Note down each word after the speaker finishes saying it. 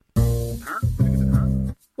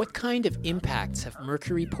What kind of impacts have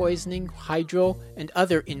mercury poisoning, hydro, and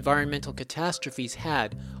other environmental catastrophes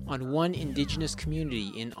had on one Indigenous community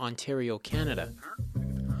in Ontario, Canada?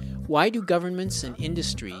 Why do governments and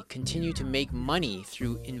industry continue to make money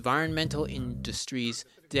through environmental industries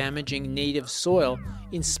damaging native soil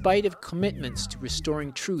in spite of commitments to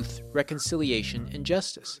restoring truth, reconciliation, and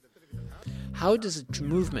justice? How does a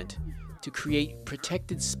movement to create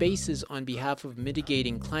protected spaces on behalf of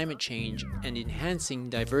mitigating climate change and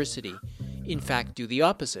enhancing diversity in fact do the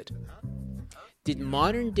opposite? Did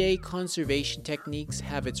modern-day conservation techniques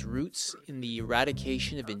have its roots in the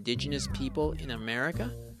eradication of Indigenous people in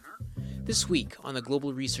America? This week on the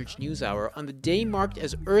Global Research News Hour, on the day marked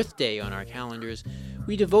as Earth Day on our calendars,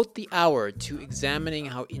 we devote the hour to examining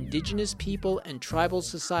how Indigenous people and tribal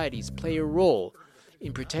societies play a role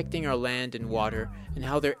in protecting our land and water, and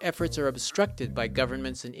how their efforts are obstructed by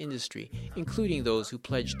governments and industry, including those who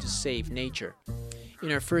pledge to save nature.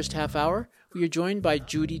 In our first half hour, we are joined by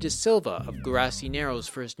Judy De Silva of Grassy Narrows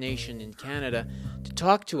First Nation in Canada to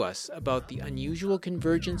talk to us about the unusual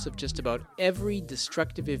convergence of just about every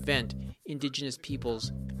destructive event Indigenous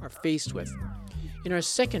peoples are faced with. In our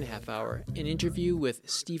second half hour, an interview with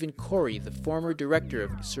Stephen Corey, the former director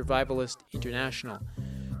of Survivalist International,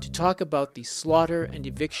 to talk about the slaughter and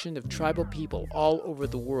eviction of tribal people all over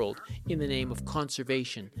the world in the name of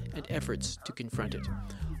conservation and efforts to confront it.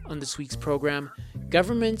 On this week's program,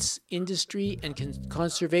 governments, industry, and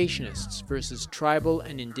conservationists versus tribal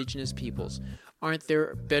and Indigenous peoples. Aren't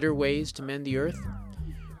there better ways to mend the earth?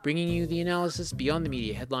 Bringing you the analysis beyond the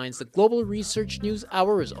media headlines, the Global Research News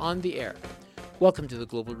Hour is on the air. Welcome to the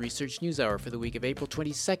Global Research News Hour for the week of April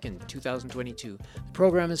 22nd, 2022. The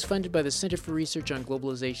program is funded by the Center for Research on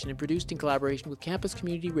Globalization and produced in collaboration with campus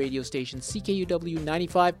community radio station CKUW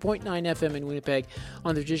 95.9 FM in Winnipeg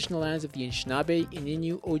on the traditional lands of the Anishinaabe,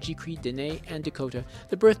 Ininu, Oji-Cree, Dene, and Dakota,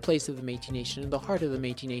 the birthplace of the Métis Nation and the heart of the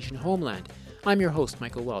Métis Nation homeland. I'm your host,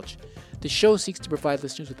 Michael Welch. The show seeks to provide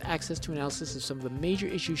listeners with access to analysis of some of the major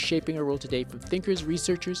issues shaping our world today from thinkers,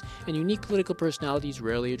 researchers, and unique political personalities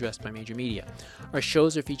rarely addressed by major media. Our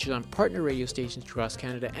shows are featured on partner radio stations across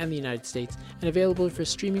Canada and the United States and available for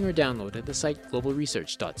streaming or download at the site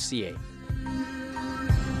globalresearch.ca.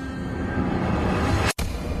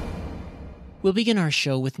 We'll begin our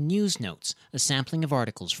show with News Notes, a sampling of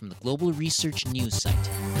articles from the Global Research News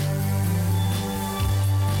site.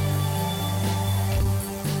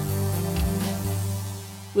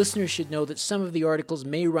 Listeners should know that some of the articles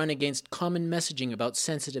may run against common messaging about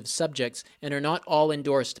sensitive subjects and are not all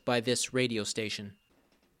endorsed by this radio station.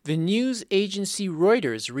 The news agency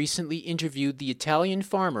Reuters recently interviewed the Italian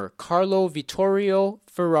farmer Carlo Vittorio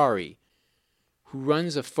Ferrari, who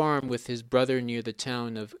runs a farm with his brother near the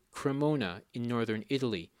town of Cremona in northern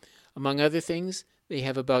Italy. Among other things, they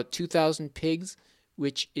have about 2,000 pigs,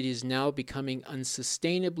 which it is now becoming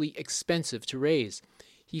unsustainably expensive to raise.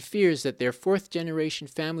 He fears that their fourth-generation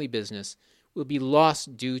family business will be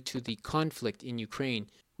lost due to the conflict in Ukraine,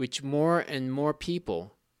 which more and more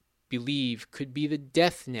people believe could be the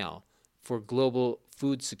death knell for global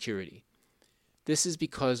food security. This is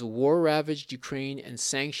because war-ravaged Ukraine and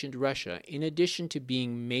sanctioned Russia, in addition to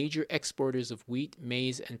being major exporters of wheat,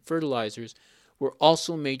 maize, and fertilizers, were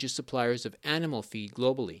also major suppliers of animal feed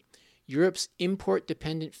globally. Europe's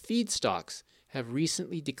import-dependent feedstocks have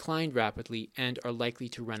recently declined rapidly and are likely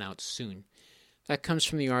to run out soon. That comes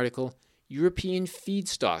from the article, European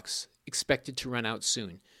Feedstocks Expected to Run Out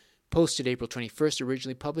Soon, posted April 21st,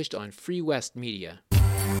 originally published on Free West Media.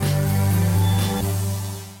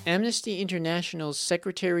 Amnesty International's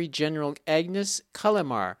Secretary General Agnes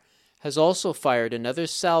Callamard has also fired another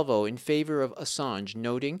salvo in favor of Assange,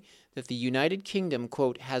 noting that the United Kingdom,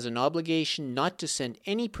 quote, has an obligation not to send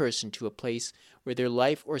any person to a place where their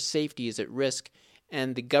life or safety is at risk,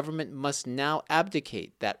 and the government must now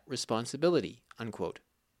abdicate that responsibility, unquote.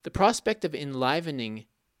 The prospect of enlivening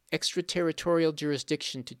extraterritorial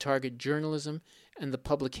jurisdiction to target journalism and the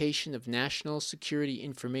publication of national security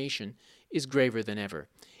information is graver than ever.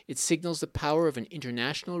 It signals the power of an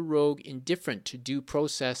international rogue indifferent to due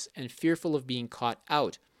process and fearful of being caught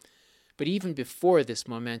out. But even before this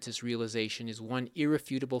momentous realization is one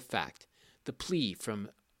irrefutable fact. The plea from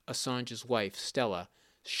Assange's wife, Stella,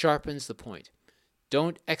 sharpens the point.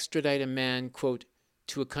 Don't extradite a man, quote,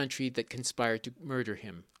 to a country that conspired to murder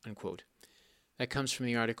him, unquote. That comes from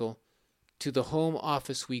the article, To the Home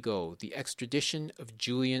Office We Go, The Extradition of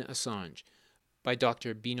Julian Assange, by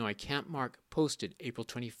Dr. Binoy Kampmark, posted April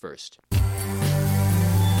 21st.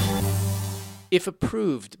 If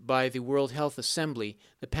approved by the World Health Assembly,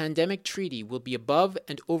 the pandemic treaty will be above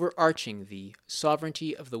and overarching the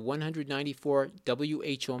sovereignty of the 194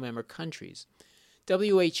 WHO member countries.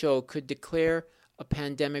 WHO could declare a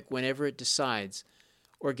pandemic whenever it decides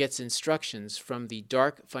or gets instructions from the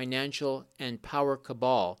dark financial and power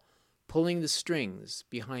cabal pulling the strings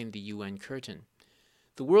behind the UN curtain.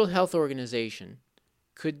 The World Health Organization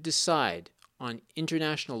could decide on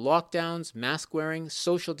international lockdowns, mask wearing,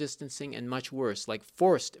 social distancing, and much worse, like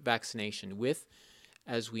forced vaccination with,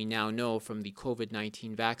 as we now know from the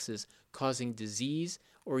COVID-19 vaccines, causing disease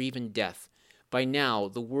or even death. By now,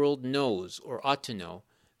 the world knows, or ought to know,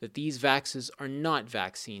 that these vaccines are not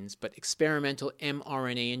vaccines, but experimental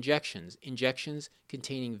mRNA injections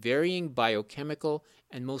containing varying biochemical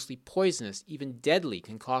and mostly poisonous, even deadly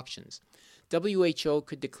concoctions. WHO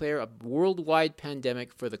could declare a worldwide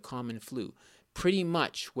pandemic for the common flu, pretty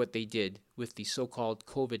much what they did with the so-called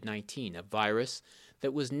COVID-19, a virus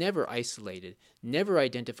that was never isolated, never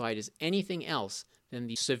identified as anything else than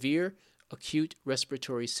the severe acute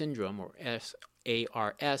respiratory syndrome, or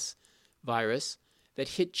SARS, virus that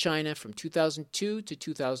hit China from 2002 to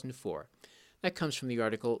 2004. That comes from the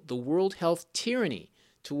article, The World Health Tyranny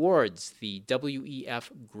Towards the WEF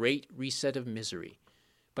Great Reset of Misery,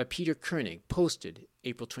 by Peter Koenig, posted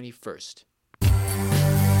April 21st.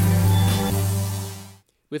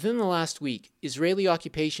 Within the last week, Israeli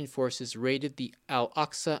occupation forces raided the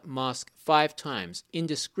Al-Aqsa Mosque 5 times,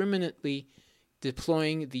 indiscriminately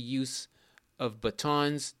deploying the use of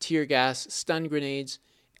batons, tear gas, stun grenades,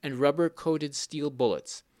 and rubber-coated steel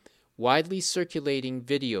bullets. Widely circulating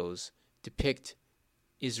videos depict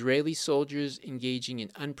Israeli soldiers engaging in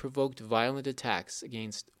unprovoked violent attacks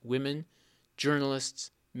against women,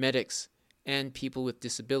 journalists, medics, and people with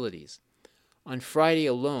disabilities. On Friday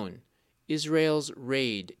alone, Israel's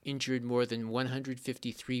raid injured more than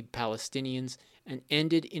 153 Palestinians and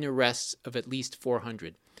ended in arrests of at least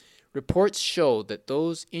 400. Reports show that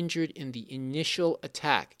those injured in the initial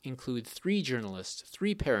attack include 3 journalists,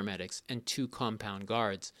 3 paramedics, and 2 compound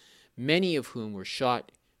guards, many of whom were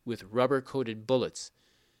shot with rubber-coated bullets.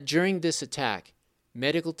 During this attack,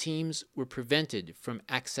 medical teams were prevented from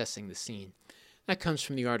accessing the scene. That comes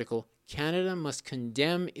from the article, Canada Must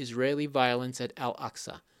Condemn Israeli Violence at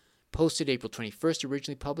Al-Aqsa, posted April 21st,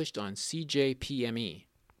 originally published on CJPME.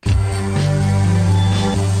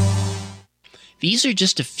 These are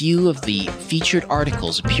just a few of the featured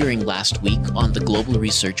articles appearing last week on the Global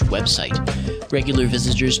Research website. Regular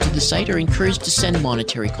visitors to the site are encouraged to send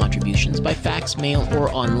monetary contributions by fax, mail, or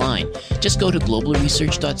online. Just go to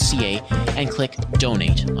globalresearch.ca and click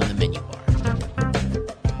Donate on the menu bar.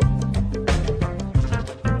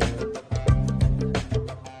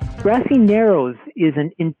 Grassy Narrows is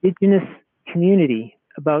an indigenous community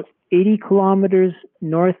about 80 kilometers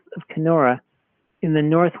north of Kenora in the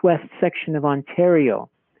northwest section of Ontario.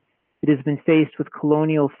 It has been faced with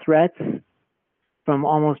colonial threats from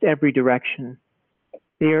almost every direction.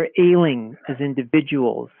 They are ailing as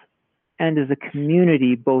individuals and as a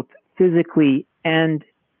community, both physically and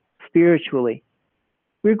spiritually.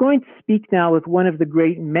 We're going to speak now with one of the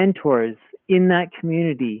great mentors in that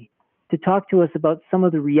community to talk to us about some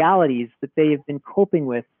of the realities that they have been coping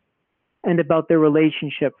with and about their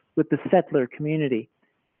relationship with the settler community.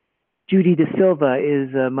 Judy De Silva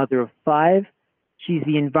is a mother of 5. She's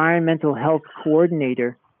the environmental health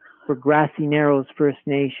coordinator for Grassy Narrows First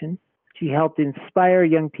Nation. She helped inspire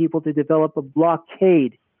young people to develop a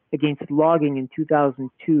blockade against logging in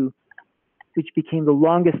 2002, which became the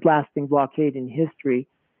longest lasting blockade in history.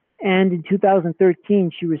 And in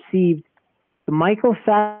 2013, she received the Michael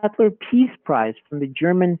Sattler Peace Prize from the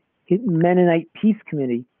German Mennonite Peace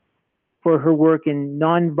Committee for her work in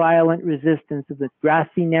nonviolent resistance of the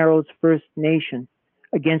Grassy Narrows First Nation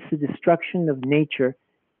against the destruction of nature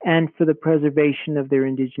and for the preservation of their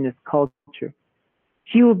indigenous culture.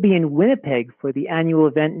 She will be in Winnipeg for the annual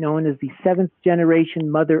event known as the 7th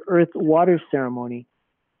Generation Mother Earth Water Ceremony,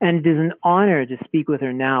 and it is an honor to speak with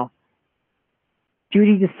her now.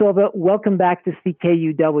 Judy De Silva, welcome back to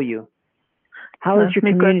CKUW. How has your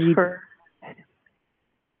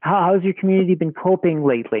community been coping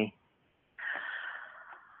lately?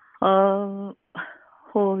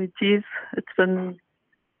 Holy jeez,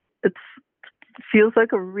 it feels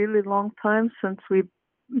like a really long time since we've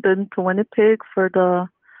been to Winnipeg for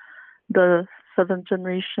the 7th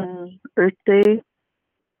Generation Earth Day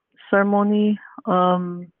ceremony.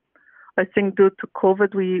 I think due to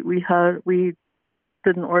COVID, we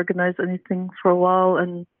didn't organize anything for a while,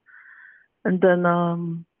 and then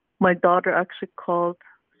my daughter actually called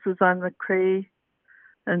Suzanne McCrae,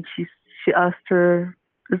 and she asked her,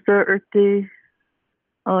 is there Earth Day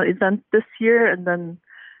event this year? And then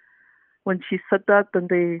when she said that, then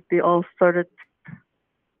they all started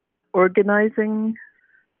organizing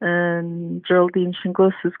and Geraldine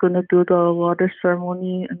Shingles is going to do the water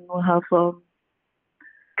ceremony, and we'll have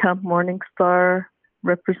Camp Morningstar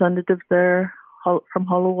representative there from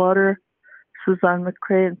Hollow Water, Suzanne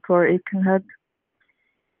McCrae and Thor Aikenhead.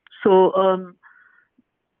 So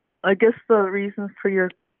I guess the reason for your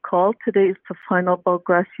call today is to find out about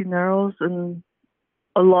Grassy Narrows, and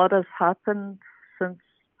a lot has happened since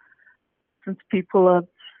people have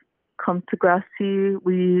come to Grassy.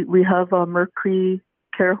 We have a Mercury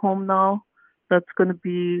care home now that's going to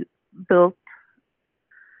be built,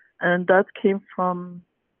 and that came from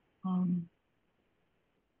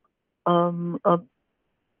an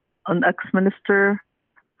ex-minister,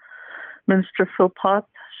 Minister Phil Pott.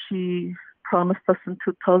 She promised us in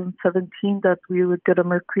 2017 that we would get a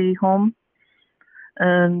Mercury home,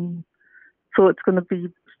 and so it's going to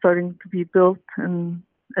be starting to be built in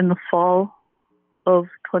the fall of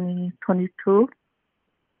 2022,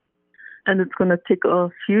 and it's going to take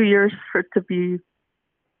a few years for it to be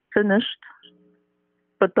finished,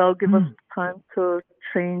 but that'll give us time to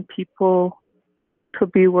train people to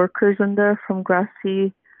be workers in there from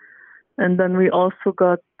Grassy. And then we also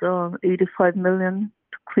got 85 million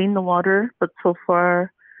to clean the water, but so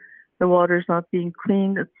far the water's not being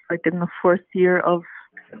cleaned. It's like in the fourth year of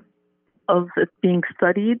it being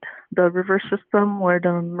studied, the river system where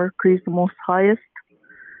the mercury is the most highest.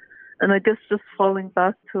 And I guess just falling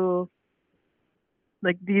back to,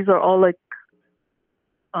 like, these are all like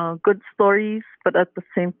good stories, but at the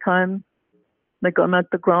same time, like, I'm at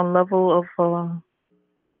the ground level of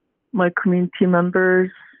my community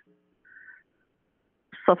members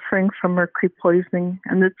suffering from mercury poisoning,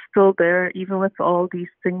 and it's still there even with all these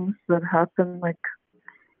things that happen. Like,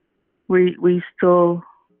 we still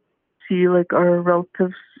see like our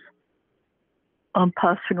relatives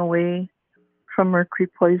passing away from mercury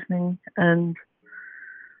poisoning. And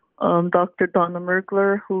Dr. Donna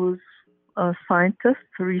Mergler, who's a scientist,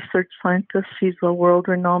 a research scientist, she's a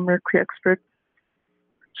world-renowned mercury expert.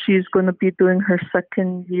 She's going to be doing her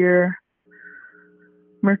second year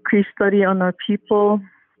mercury study on our people.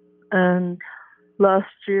 And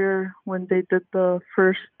last year, when they did the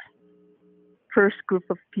first group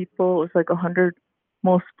of people, it was like 100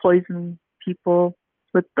 most poisoned people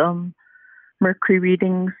with mercury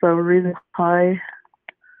readings that were really high.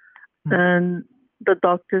 And the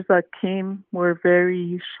doctors that came were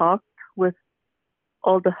very shocked with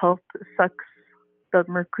all the health effects that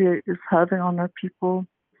mercury is having on our people.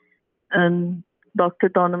 And Dr.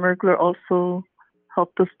 Donna Mergler also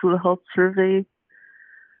helped us do a health survey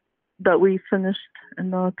that we finished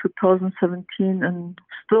in 2017, and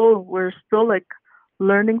we're still like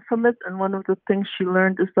learning from it. And one of the things she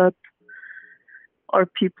learned is that our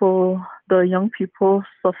people, the young people,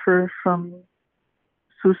 suffer from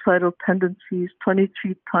suicidal tendencies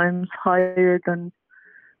 23 times higher than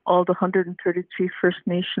all the 133 First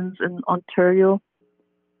Nations in Ontario.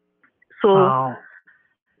 So, wow.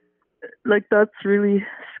 Like, that's really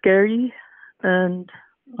scary, and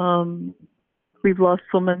we've lost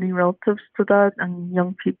so many relatives to that and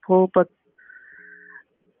young people. But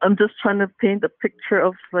I'm just trying to paint a picture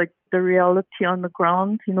of like the reality on the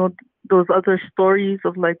ground. You know, those other stories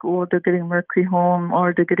of like, oh, they're getting mercury home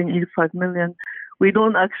or they're getting 85 million. We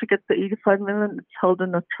don't actually get the 85 million. It's held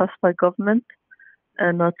in a trust by government,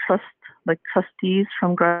 and a trust, like trustees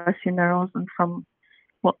from Grassy Narrows and from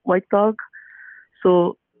White Dog.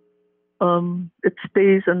 So it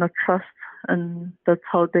stays in a trust, and that's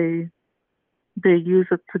how they use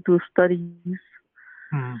it to do studies.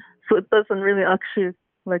 So it doesn't really actually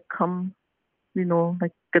like come, you know,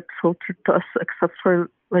 like get filtered to us, except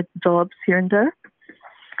for like jobs here and there.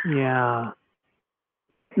 Yeah.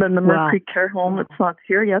 Then the Mercury care home, it's not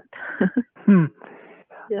here yet.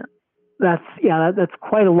 Yeah. That's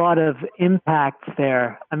quite a lot of impacts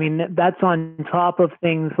there. I mean, that's on top of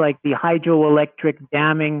things like the hydroelectric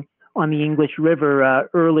damming on the English River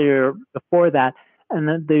earlier before that. And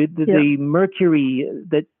the mercury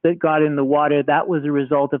that got in the water, that was a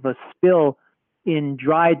result of a spill in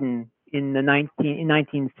Dryden in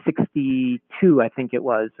 1962, I think it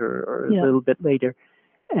was, or a little bit later.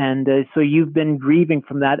 And so you've been grieving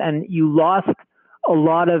from that, and you lost a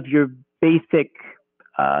lot of your basic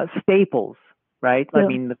staples, right? I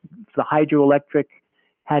mean, the hydroelectric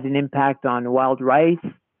had an impact on wild rice,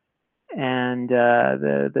 and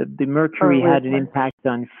the mercury had an impact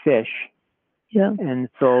on fish. Yeah. And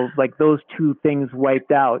so, like, those two things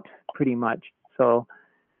wiped out pretty much. So,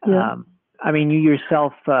 I mean, you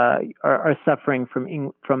yourself are suffering from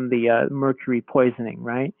the mercury poisoning,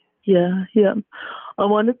 right? Yeah. I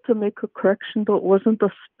wanted to make a correction, though. It wasn't a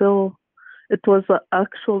spill. It was an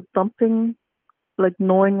actual dumping, like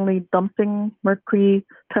knowingly dumping mercury,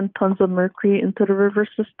 10 tons of mercury into the river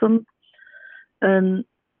system. And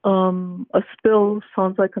a spill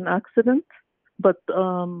sounds like an accident, but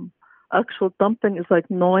actual dumping is like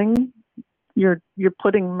knowing you're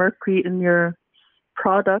putting mercury in your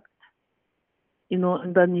product,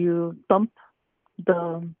 and then you dump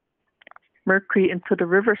the mercury into the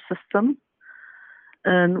river system.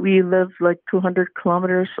 And we live like 200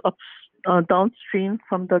 kilometers up downstream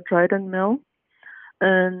from the Dryden mill.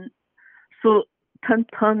 And so 10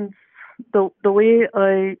 tons, the way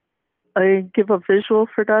I give a visual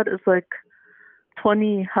for that is like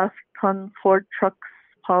 20 half-ton Ford trucks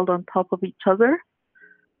piled on top of each other.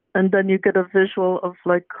 And then you get a visual of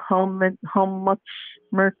like how much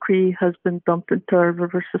mercury has been dumped into our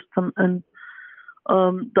river system. And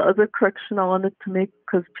the other correction I wanted to make,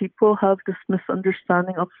 because people have this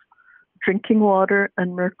misunderstanding of drinking water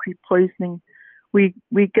and mercury poisoning. We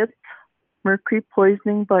get mercury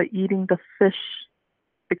poisoning by eating the fish,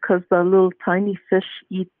 because the little tiny fish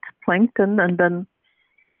eat plankton, and then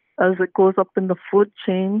as it goes up in the food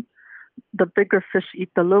chain, the bigger fish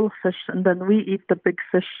eat the little fish, and then we eat the big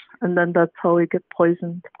fish, and then that's how we get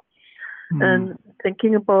poisoned. And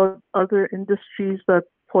thinking about other industries that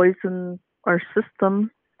poison our system,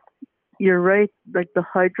 you're right, like the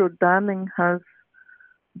hydro damming has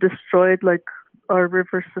destroyed like our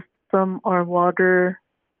river system, our water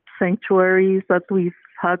sanctuaries that we've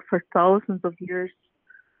had for thousands of years.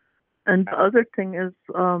 And the other thing is,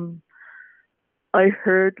 I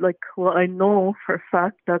heard, I know for a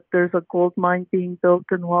fact that there's a gold mine being built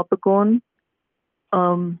in Wabigoon.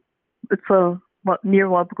 It's near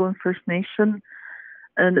Wabigoon First Nation,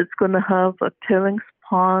 and it's going to have a tailings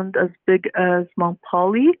pond as big as Mount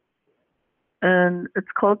Poly, and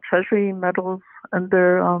it's called Treasury Metals. And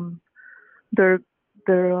they're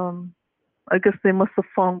I guess they must have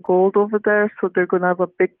found gold over there, so they're going to have a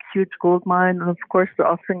big, huge gold mine, and of course they're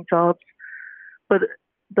offering jobs. But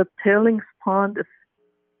the tailings pond, if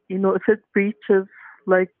it breaches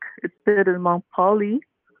like it did in Mount Poly,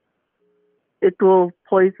 it will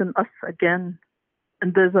poison us again.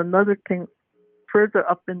 And there's another thing further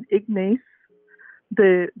up in Ignace.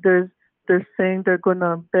 They're saying they're going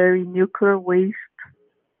to bury nuclear waste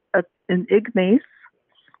in Ignace,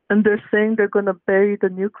 and they're saying they're going to bury the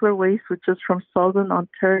nuclear waste, which is from Southern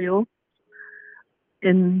Ontario,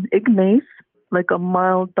 in Ignace, like a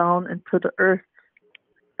mile down into the earth.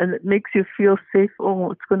 And it makes you feel safe.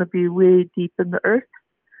 Oh, it's going to be way deep in the earth.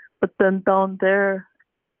 But then down there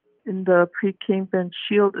in the Precambrian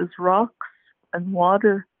Shield is rocks and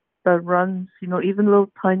water that runs, even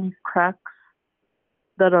little tiny cracks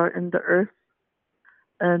that are in the earth.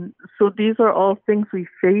 And so these are all things we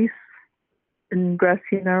face in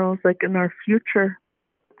Grassy Narrows, like in our future.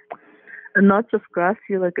 And not just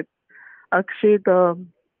Grassy, actually the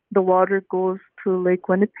water goes to Lake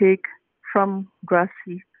Winnipeg from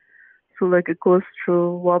Grassy. So it goes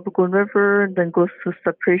through Wabigoon River, and then goes to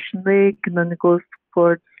Separation Lake, and then it goes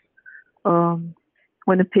towards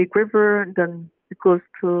Winnipeg River, and then it goes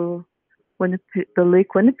to the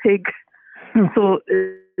Lake Winnipeg. So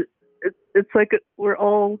it's like we're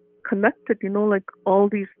all connected, all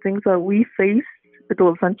these things that we face, it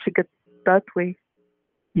will eventually get that way.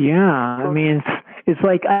 Yeah, I mean, it's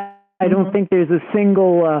like I don't think there's a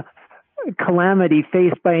single calamity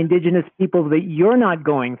faced by Indigenous people that you're not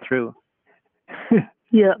going through.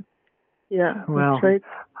 Yeah, well, that's right.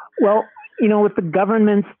 Well, with the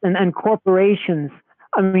governments and corporations,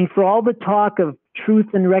 I mean, for all the talk of truth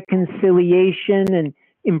and reconciliation and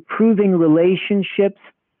improving relationships,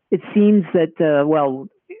 it seems that,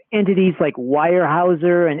 entities like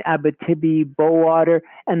Weyerhaeuser and Abitibi-Bowater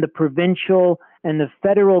and the provincial and the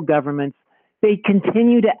federal governments, they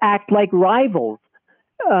continue to act like rivals.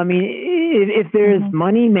 I mean, if there's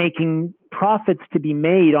money-making profits to be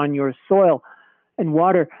made on your soil and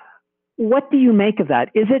water, what do you make of that?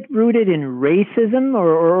 Is it rooted in racism,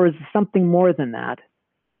 or is it something more than that?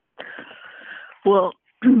 Well,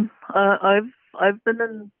 I've been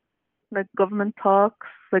in government talks,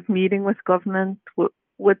 meeting with government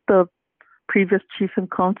with the previous chief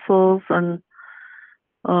and councils, and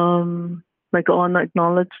I want to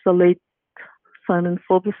acknowledge the late Simon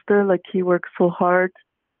Fobister. He worked so hard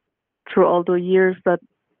through all the years that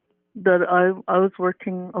I was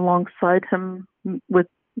working alongside him with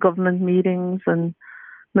government meetings and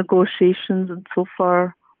negotiations and so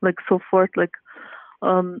forth.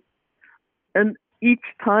 And each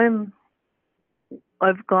time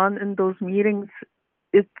I've gone in those meetings,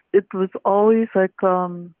 it was always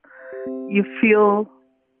you feel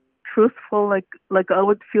truthful, like I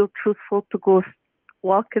would feel truthful to go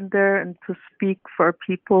walk in there and to speak for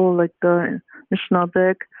people, the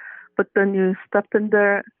Anishinaabe, but then you step in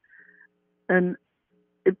there and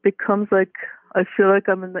it becomes like, I feel like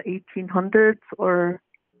I'm in the 1800s, or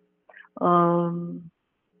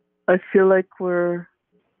I feel like we're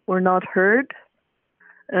not heard,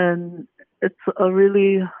 and it's a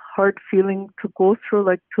really hard feeling to go through,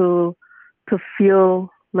 like to feel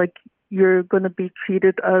like you're going to be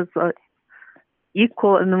treated as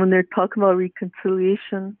equal. And then when they're talking about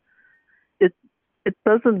reconciliation, it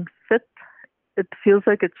doesn't fit. It feels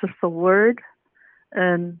like it's just a word,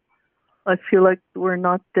 and I feel like we're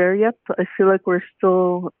not there yet. I feel like we're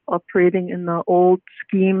still operating in the old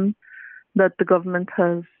scheme that the government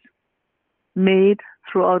has made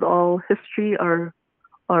throughout all history, our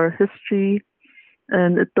history,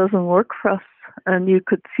 and it doesn't work for us. And you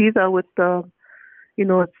could see that with the,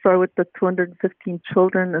 it started with the 215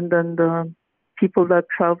 children, and then the people that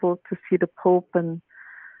traveled to see the Pope, and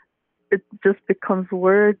it just becomes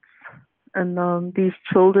words. And these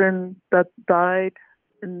children that died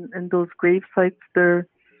in those grave sites, they're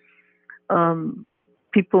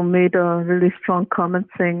people made a really strong comment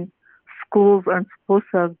saying schools aren't supposed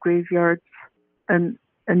to have graveyards, and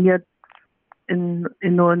yet in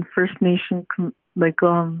First Nation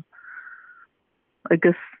I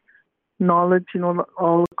guess knowledge,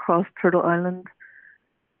 all across Turtle Island,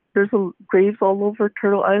 there's graves all over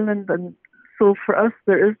Turtle Island, and so for us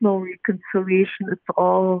there is no reconciliation. It's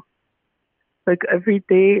all like every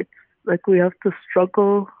day, it's like we have to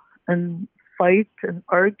struggle and fight and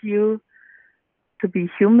argue to be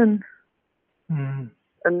human. Mm.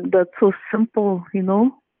 And that's so simple,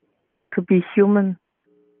 to be human.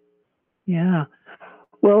 Yeah.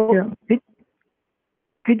 Well, yeah.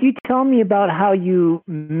 Could you tell me about how you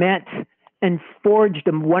met and forged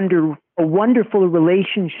a wonderful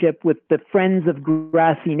relationship with the Friends of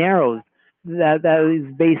Grassy Narrows that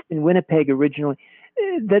is based in Winnipeg originally?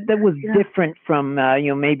 That was different from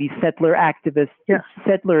maybe settler activists,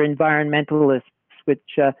 settler environmentalists,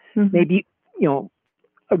 which maybe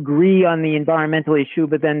agree on the environmental issue,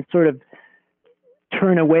 but then sort of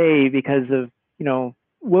turn away because of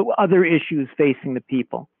what other issues facing the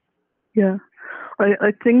people. Yeah,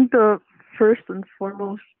 I think the first and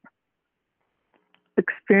foremost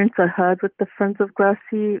experience I had with the Friends of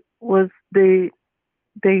Grassy was they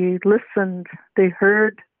listened, they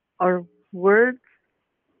heard our words.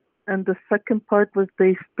 And the second part was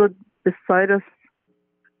they stood beside us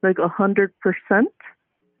like 100%.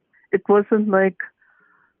 It wasn't like,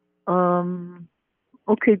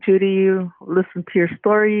 okay, Judy, you listen to your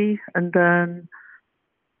story and then,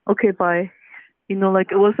 okay, bye.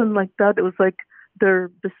 Like it wasn't like that. It was like they're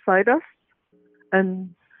beside us,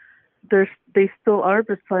 and they still are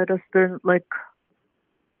beside us. They're like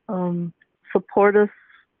support us,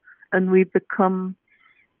 and we become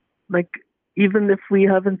like, even if we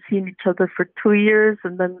haven't seen each other for 2 years,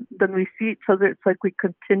 and then we see each other, it's like we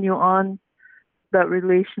continue on that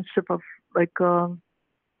relationship of like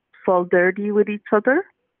solidarity with each other.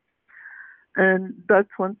 And that's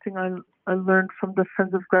one thing I learned from the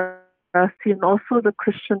Friends of Grassy, and also the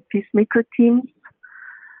Christian Peacemaker teams.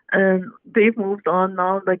 And they've moved on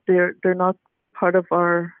now, like they're not part of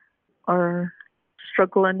our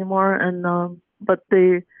struggle anymore. And but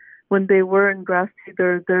when they were in Grassy,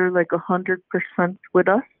 they're like 100% with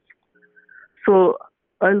us. So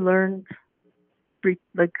I learned,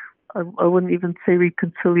 like I wouldn't even say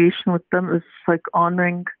reconciliation with them. It's like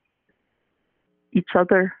honoring each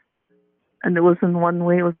other, and it wasn't one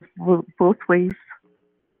way; it was both ways.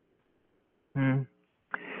 Mm.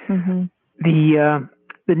 Mm-hmm.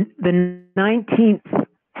 The 19th,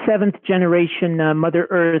 7th generation Mother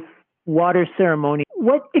Earth water ceremony.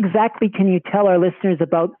 What exactly can you tell our listeners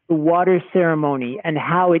about the water ceremony and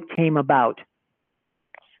how it came about?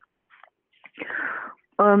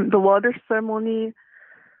 The water ceremony,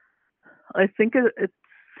 I think it's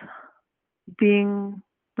being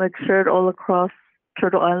like shared all across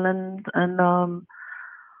Turtle Island, and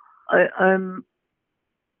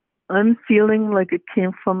I'm feeling like it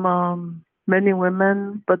came from many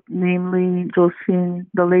women, but namely the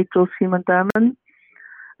late Josephine Mandamin.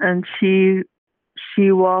 And she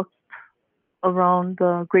walked around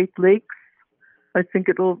the Great Lakes. I think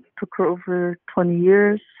took her over 20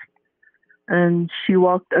 years. And she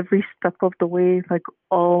walked every step of the way,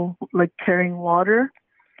 like carrying water.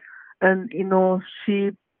 And,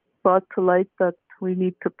 she brought to light that we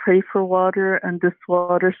need to pray for water, and this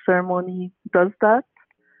water ceremony does that.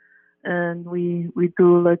 And we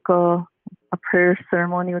do like a prayer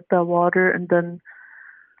ceremony with that water,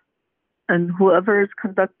 and whoever is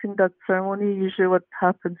conducting that ceremony, usually what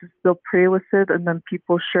happens is they'll pray with it, and then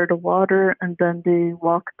people share the water, and then they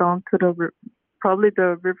walk down to probably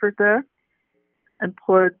the river there, and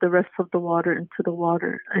poured the rest of the water into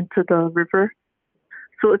the river.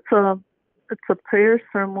 So it's a prayer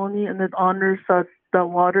ceremony, and it honors that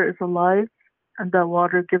water is alive and that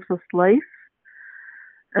water gives us life.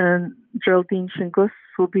 And Geraldine Shingus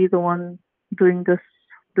will be the one doing this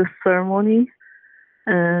ceremony.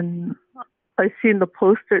 And I see in the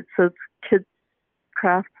poster it says kids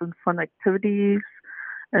crafts and fun activities,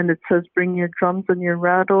 and it says bring your drums and your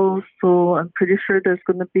rattles. So I'm pretty sure there's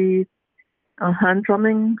going to be hand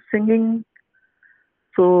drumming, singing.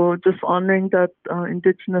 So just honoring that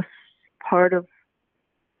indigenous part of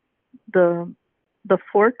the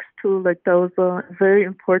Forks too. Like that was a very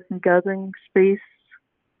important gathering space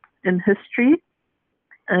in history,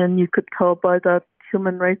 and you could tell by that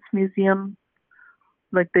Human Rights Museum.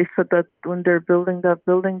 Like they said that when they're building that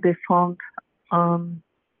building, they found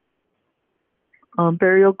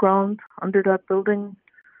burial ground under that building.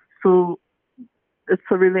 So it's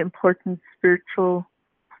a really important spiritual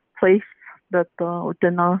place, that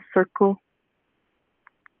Udena Circle.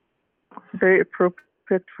 Very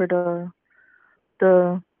appropriate for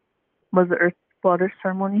the Mother Earth water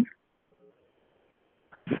ceremony.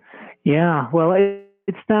 Yeah, well,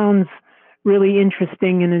 it sounds really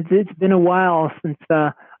interesting, and it's been a while since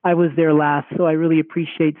I was there last, so I really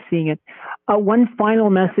appreciate seeing it. One final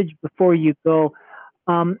message before you go.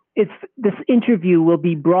 This interview will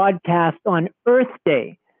be broadcast on Earth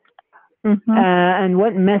Day. Mm-hmm. And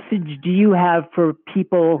what message do you have for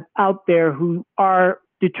people out there who are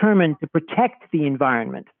determined to protect the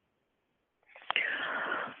environment?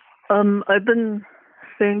 I've been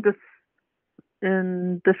saying this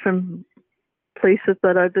in different places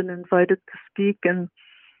that I've been invited to speak, and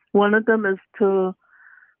one of them is for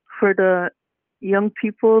the young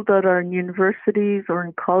people that are in universities or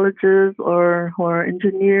in colleges, or who are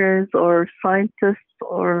engineers or scientists,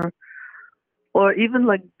 or even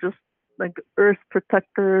like just like earth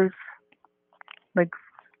protectors, like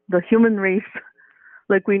the human race.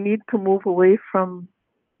 Like we need to move away from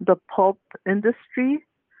the pulp industry,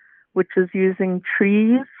 which is using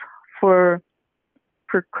trees for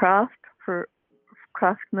craft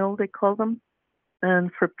mill, they call them,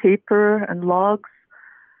 and for paper and logs.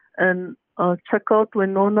 And check out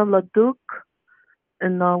Winona LaDuke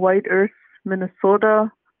in White Earth,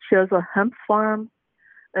 Minnesota. She has a hemp farm,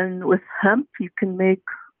 and with hemp you can make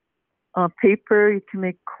paper, you can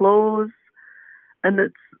make clothes, and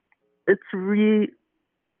it's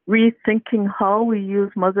rethinking how we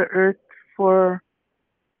use Mother Earth for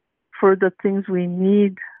the things we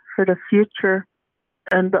need for the future.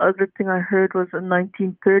 And the other thing I heard was in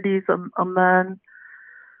 1930s, a man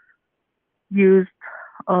used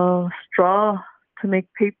straw to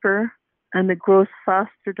make paper, and it grows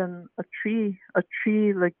faster than a tree. A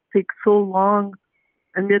tree like takes so long,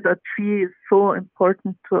 and yet a tree is so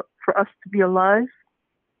important for us to be alive.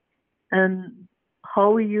 And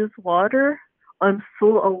how we use water, I'm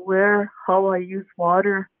so aware how I use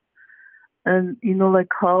water, and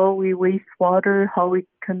like how we waste water, how we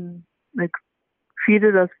can like treat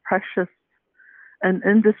it as precious. And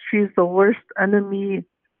industry is the worst enemy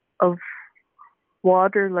of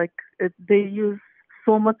water. Like they use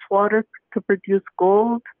so much water to produce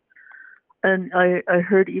gold. And I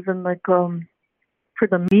heard even like for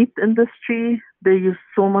the meat industry, they use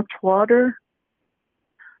so much water.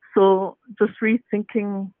 So just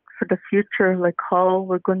rethinking for the future, like how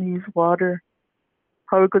we're going to use water,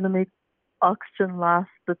 how we're going to make oxygen last.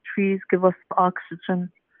 The trees give us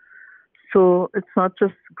oxygen. So it's not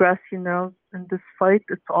just Grassy Narrows in this fight,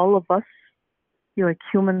 it's all of us, like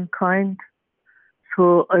humankind.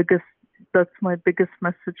 So I guess that's my biggest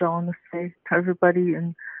message I want to say to everybody.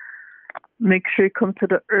 And make sure you come to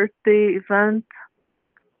the Earth Day event.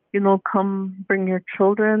 Come bring your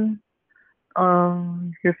children,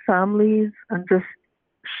 your families, and just,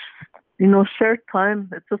 share time.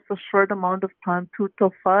 It's just a short amount of time, 2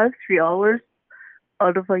 to 5, 3 hours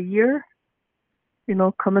out of a year.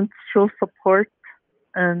 Come and show support,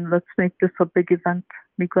 and let's make this a big event.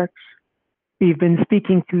 Miigwech. We've been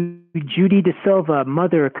speaking to Judy De Silva,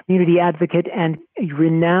 mother, community advocate, and a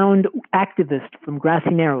renowned activist from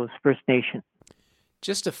Grassy Narrows First Nation.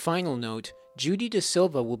 Just a final note, Judy De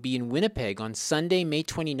Silva will be in Winnipeg on Sunday, May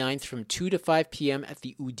 29th from 2 to 5 p.m. at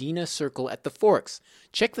the Udena Circle at the Forks.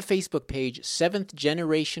 Check the Facebook page 7th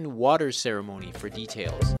Generation Water Ceremony for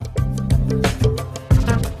details.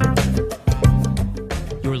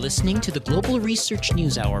 You're listening to the Global Research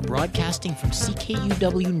News Hour, broadcasting from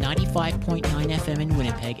CKUW 95.9 FM in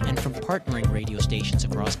Winnipeg and from partnering radio stations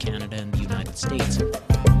across Canada and the United States.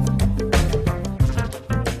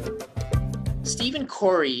 Stephen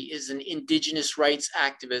Corey is an Indigenous rights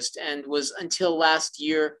activist and was until last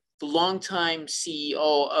year the longtime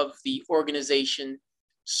CEO of the organization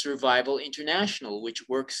Survival International, which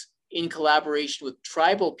works in collaboration with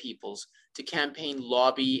tribal peoples to campaign,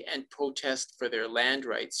 lobby, and protest for their land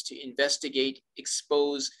rights, to investigate,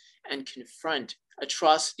 expose, and confront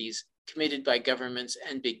atrocities committed by governments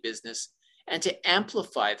and big business, and to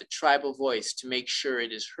amplify the tribal voice to make sure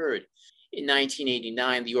it is heard. In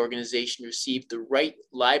 1989, the organization received the Right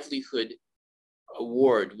Livelihood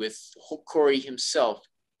Award, with Corey himself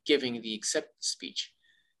giving the acceptance speech.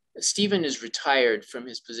 Stephen is retired from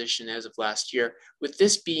his position as of last year. With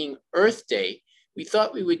this being Earth Day, we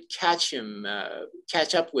thought we would catch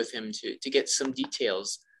up with him to get some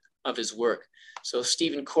details of his work. So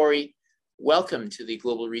Stephen, Corey, welcome to the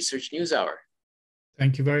Global Research News Hour.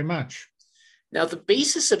 Thank you very much. Now, the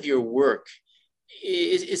basis of your work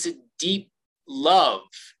is a deep love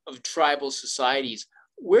of tribal societies.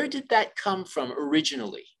 Where did that come from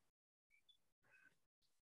originally?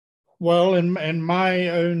 Well, in my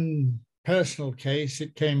own personal case,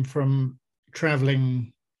 it came from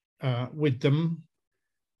traveling with them,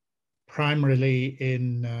 primarily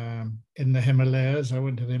in the Himalayas. I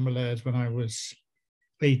went to the Himalayas when I was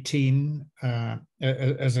 18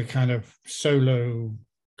 as a kind of solo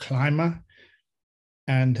climber,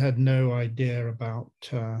 and had no idea about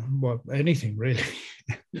anything really,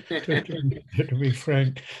 to be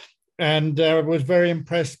frank. And was very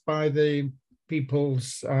impressed by the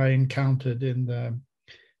peoples I encountered in the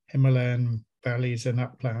Himalayan valleys and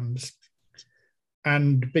uplands,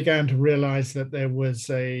 and began to realize that there was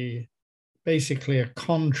basically a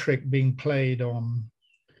con trick being played on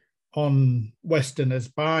Westerners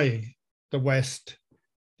by the West.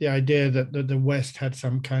 The idea that the West had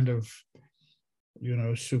some kind of,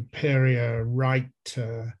 superior right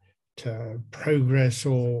to progress,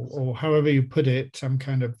 or however you put it, some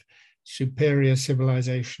kind of superior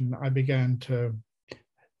civilization. I began to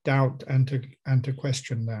doubt and to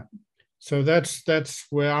question that. So that's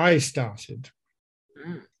where I started.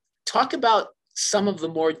 Talk about some of the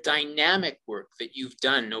more dynamic work that you've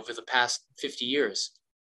done over the past 50 years.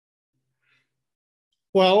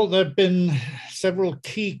 Well, there have been several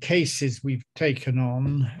key cases we've taken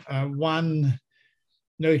on. One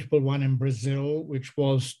notable one in Brazil, which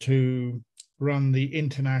was to run the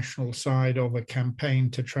international side of a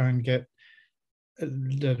campaign to try and get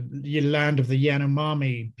the land of the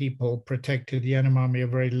Yanomami people protected. The Yanomami, a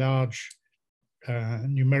very large,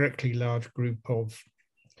 numerically large group of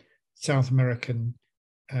South American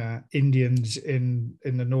Indians in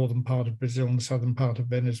the northern part of Brazil and the southern part of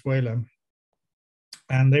Venezuela.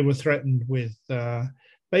 And they were threatened with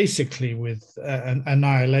basically with an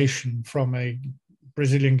annihilation from a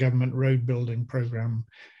Brazilian government road building program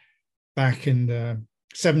back in the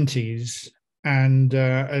 70s. And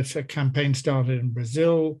as a campaign started in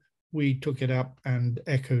Brazil, we took it up and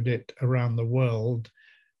echoed it around the world.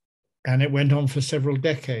 And it went on for several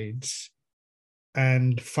decades.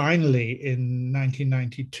 And finally, in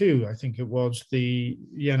 1992, I think it was, the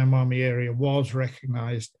Yanomami area was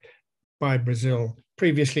recognized by Brazil.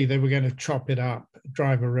 Previously, they were going to chop it up,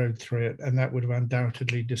 drive a road through it, and that would have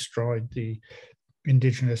undoubtedly destroyed the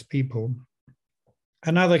indigenous people.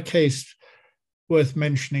 Another case worth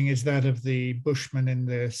mentioning is that of the Bushmen in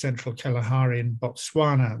the central Kalahari in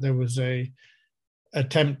Botswana. There was an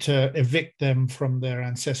attempt to evict them from their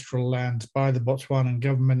ancestral lands by the Botswanan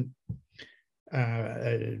government.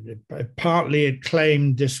 Partly it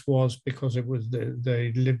claimed this was because it was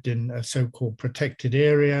they lived in a so-called protected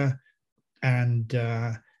area, and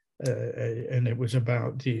it was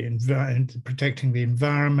about protecting the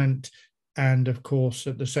environment. And of course,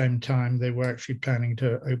 at the same time, they were actually planning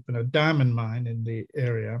to open a diamond mine in the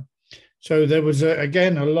area. So there was,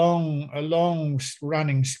 again, a long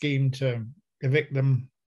running scheme to evict them,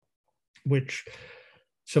 which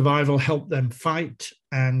Survival helped them fight,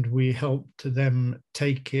 and we helped them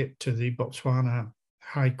take it to the Botswana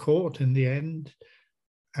High Court in the end.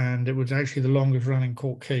 And it was actually the longest running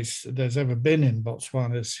court case there's ever been in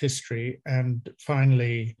Botswana's history. And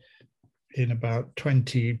finally, in about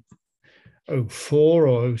 2004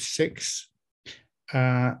 or 06,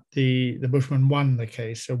 the Bushmen won the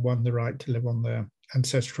case and won the right to live on their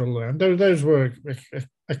ancestral land. Those were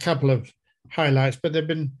a couple of highlights, but there have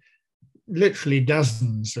been literally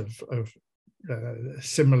dozens of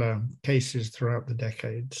similar cases throughout the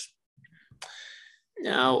decades.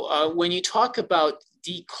 Now, when you talk about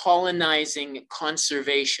decolonizing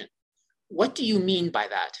conservation, what do you mean by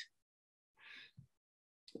that?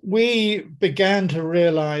 We began to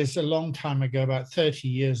realize a long time ago, about 30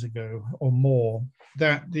 years ago or more,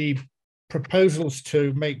 that the proposals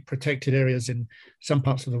to make protected areas in some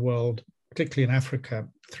parts of the world, particularly in Africa,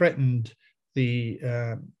 threatened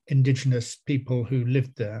the indigenous people who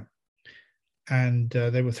lived there, and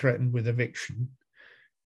they were threatened with eviction.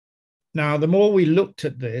 Now, the more we looked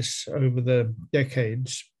at this over the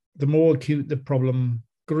decades, the more acute the problem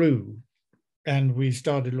grew. And we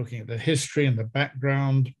started looking at the history and the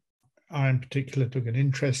background. I, in particular, took an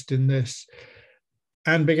interest in this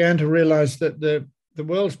and began to realize that the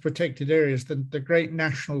world's protected areas, the great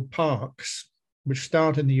national parks, which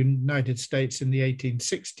start in the United States in the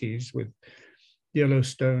 1860s with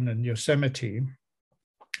Yellowstone and Yosemite,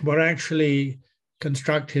 were actually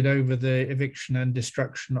constructed over the eviction and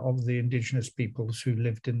destruction of the indigenous peoples who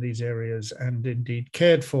lived in these areas and indeed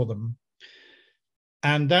cared for them.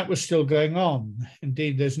 And that was still going on.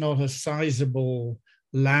 Indeed, there's not a sizable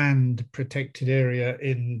land protected area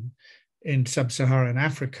in sub-Saharan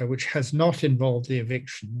Africa which has not involved the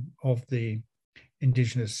eviction of the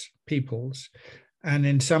indigenous peoples. And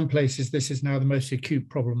in some places, this is now the most acute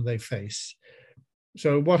problem they face.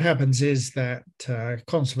 So what happens is that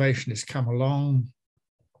conservationists come along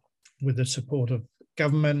with the support of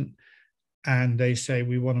government, and they say,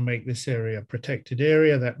 we want to make this area a protected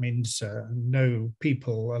area. That means no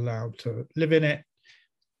people allowed to live in it.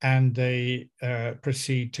 And they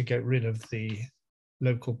proceed to get rid of the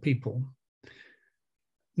local people.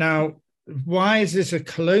 Now, why is this a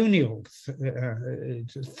colonial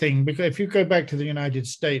thing? Because if you go back to the United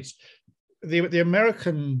States, the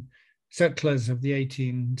American settlers of the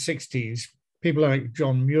 1860s, people like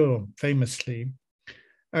John Muir famously,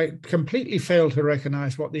 completely failed to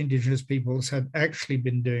recognize what the indigenous peoples had actually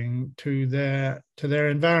been doing to their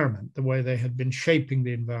environment, the way they had been shaping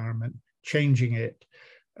the environment, changing it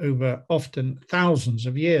over often thousands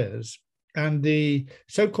of years. And the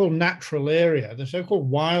so-called natural area, the so-called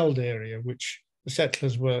wild area, which the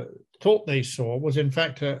settlers were thought they saw, was in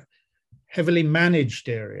fact a heavily managed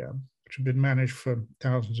area, which had been managed for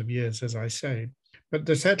thousands of years, as I say. But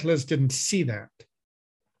the settlers didn't see that.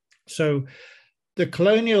 So the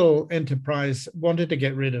colonial enterprise wanted to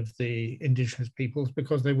get rid of the indigenous peoples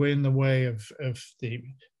because they were in the way of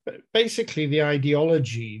basically the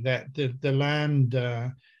ideology that the land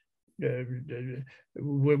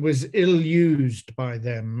was ill-used by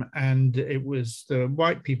them, and it was the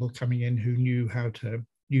white people coming in who knew how to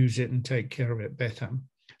use it and take care of it better.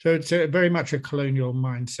 So it's very much a colonial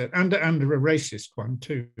mindset and a racist one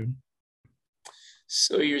too.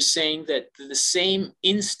 So you're saying that the same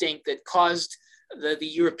instinct that caused the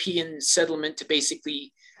European settlement to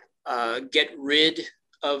basically get rid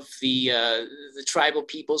of the tribal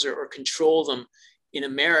peoples or control them in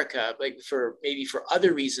America, like maybe for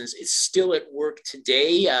other reasons, it's still at work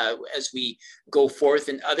today as we go forth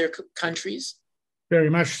in other countries? Very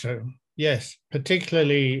much so, yes,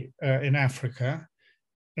 particularly in Africa,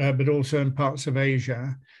 but also in parts of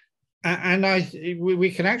Asia. And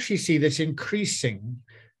we can actually see this increasing.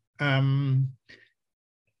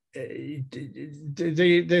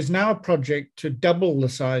 There's now a project to double the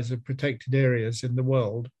size of protected areas in the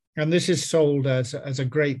world, and this is sold as a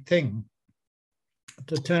great thing,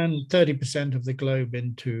 to turn 30% of the globe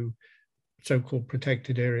into so-called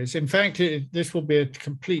protected areas. In fact, this will be a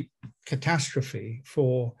complete catastrophe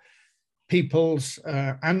for peoples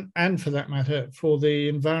and for that matter, for the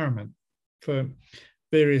environment, for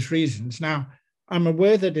various reasons. Now, I'm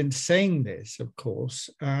aware that in saying this, of course,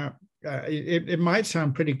 it might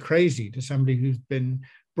sound pretty crazy to somebody who's been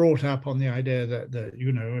brought up on the idea that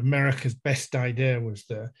America's best idea was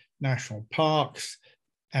the national parks,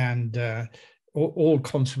 and all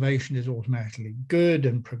conservation is automatically good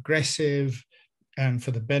and progressive and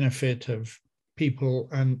for the benefit of people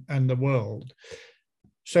and the world.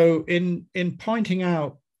 So in pointing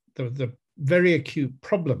out the very acute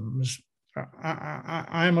problems,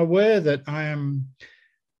 I am aware that I am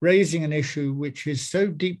raising an issue which is so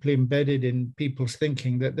deeply embedded in people's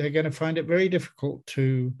thinking that they're going to find it very difficult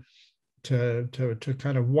to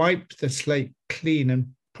kind of wipe the slate clean and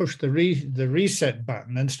push the reset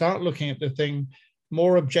button and start looking at the thing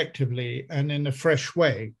more objectively and in a fresh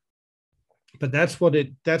way. But that's what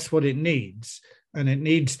it needs, and it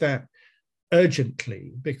needs that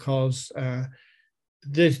urgently, because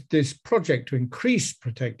this project to increase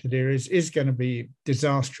protected areas is going to be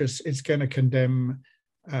disastrous. It's going to condemn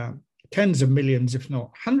tens of millions, if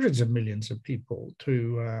not hundreds of millions of people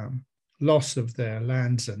to loss of their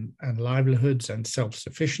lands and livelihoods and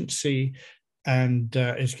self-sufficiency. And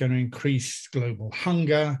it's going to increase global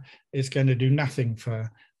hunger. It's going to do nothing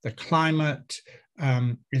for the climate.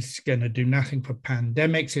 It's going to do nothing for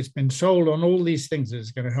pandemics. It's been sold on all these things.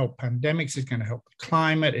 It's going to help pandemics. It's going to help the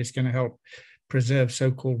climate. It's going to help preserve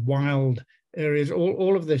so-called wild areas.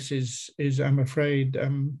 All of this is I'm afraid,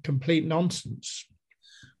 complete nonsense.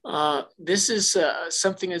 This is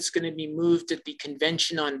something that's going to be moved at the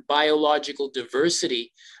Convention on Biological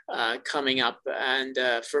Diversity coming up, and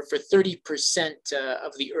for 30%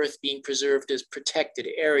 of the Earth being preserved as protected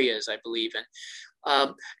areas, I believe.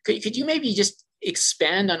 And could you maybe just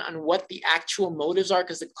expand on what the actual motives are?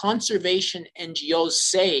 Because the conservation NGOs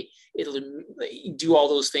say it'll do all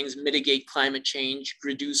those things, mitigate climate change,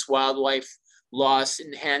 reduce wildlife loss,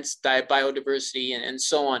 enhance biodiversity, and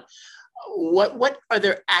so on. What are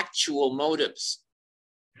their actual motives?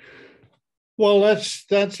 Well,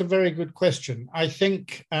 that's a very good question. I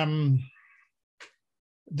think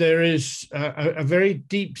there is a very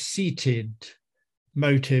deep-seated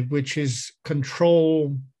motive, which is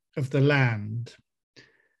control of the land.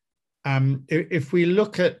 If we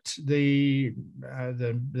look at the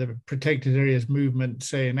protected areas movement,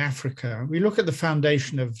 say in Africa, we look at the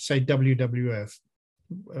foundation of, say, WWF,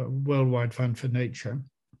 Worldwide Fund for Nature.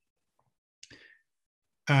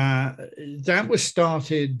 That was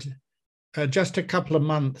started just a couple of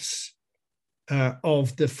months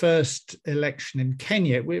of the first election in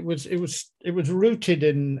Kenya. It was rooted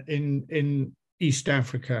in East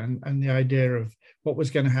Africa and the idea of what was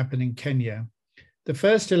going to happen in Kenya. The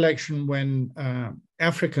first election when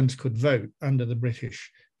Africans could vote under the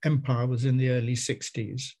British Empire was in the early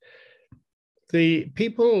 60s. The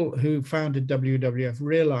people who founded WWF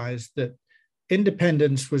realized that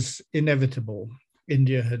independence was inevitable.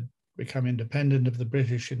 India had become independent of the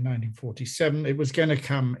British in 1947. It was going to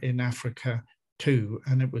come in Africa too,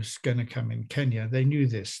 and it was going to come in Kenya. They knew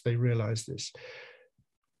this, they realized this.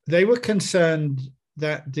 They were concerned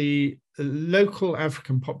that the local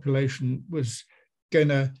African population was going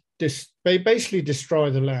to basically destroy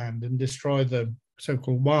the land and destroy the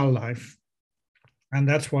so-called wildlife. And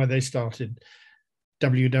that's why they started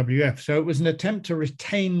WWF. So it was an attempt to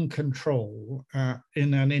retain control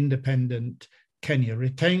in an independent Kenya,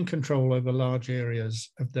 retain control over large areas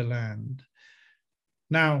of the land.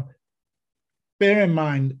 Now, bear in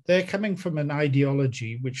mind, they're coming from an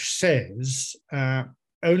ideology which says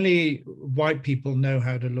only white people know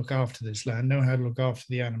how to look after this land, know how to look after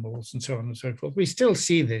the animals, and so on and so forth. We still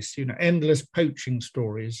see this, endless poaching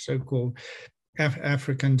stories, so-called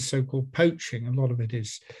African so-called poaching. A lot of it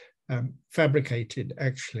is fabricated,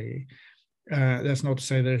 actually. That's not to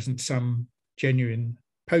say there isn't some genuine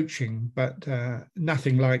poaching, but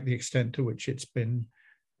nothing like the extent to which it's been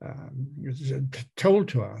told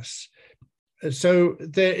to us. So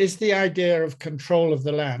there is the idea of control of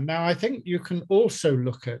the land. Now, I think you can also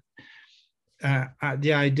look at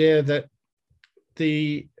the idea that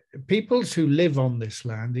the peoples who live on this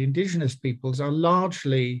land, the indigenous peoples, are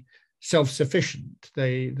largely self-sufficient.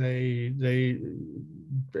 They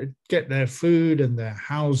get their food and their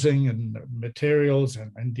housing and materials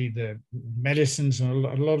and indeed their medicines and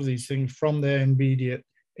a lot of these things from their immediate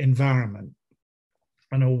environment,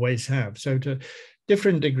 and always have. So to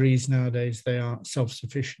different degrees nowadays, they are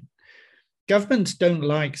self-sufficient. Governments don't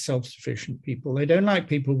like self-sufficient people. They don't like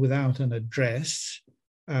people without an address.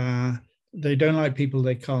 They don't like people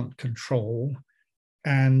they can't control.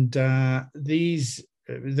 And the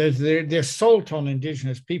assault on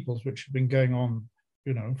indigenous peoples, which has been going on,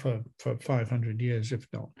 for 500 years, if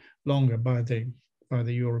not longer, by the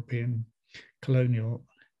European colonial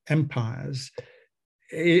empires,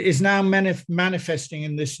 is now manifesting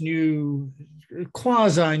in this new,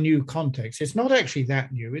 quasi-new context. It's not actually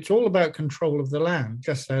that new. It's all about control of the land,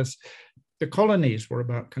 just as the colonies were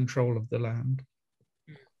about control of the land.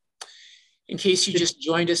 In case you just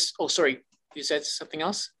joined us, oh, sorry, you said something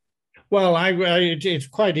else? Well, it's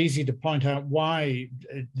quite easy to point out why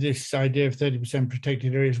this idea of 30%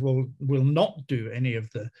 protected areas will not do any of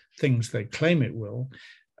the things they claim it will.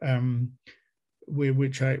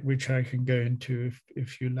 Which I can go into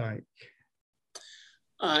if you like.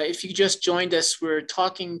 If you just joined us, we're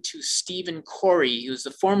talking to Stephen Corey, who's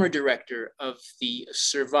the former director of the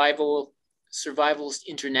Survivalist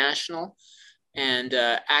International and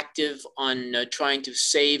active on trying to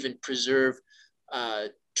save and preserve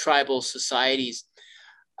tribal societies.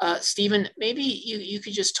 Stephen, maybe you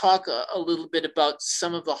could just talk a little bit about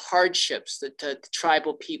some of the hardships that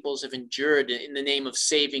tribal peoples have endured in the name of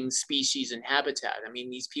saving species and habitat. I mean,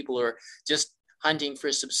 these people are just hunting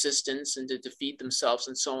for subsistence and to feed themselves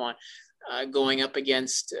and so on, going up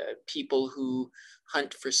against people who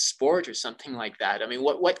hunt for sport or something like that. I mean,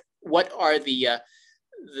 what are the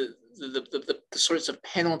sorts of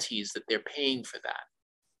penalties that they're paying for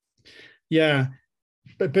that? Yeah.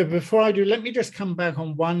 But before I do, let me just come back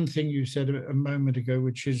on one thing you said a moment ago,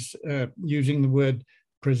 which is using the word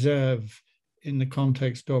preserve in the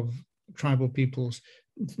context of tribal peoples.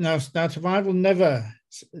 Now Survival never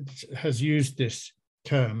has used this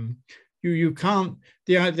term. You can't,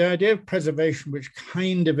 the idea of preservation, which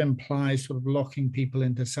kind of implies sort of locking people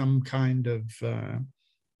into some kind of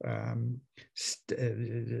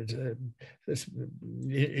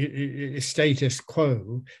status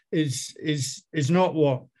quo, is not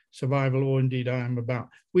what survival or indeed I am about.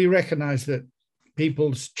 We recognize that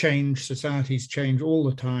people's change, societies change all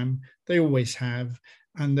the time. They always have,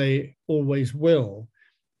 and they always will.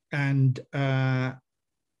 And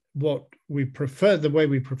what we prefer, the way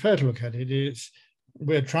we prefer to look at it is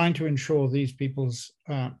we're trying to ensure these peoples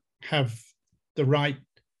have the right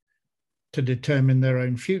to determine their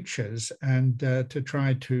own futures, and to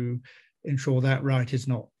try to ensure that right is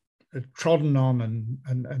not trodden on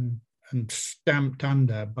and stamped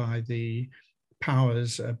under by the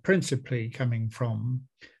powers principally coming from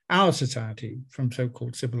our society, from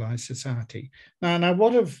so-called civilized society. Now,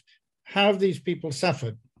 how have these people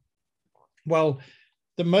suffered? Well,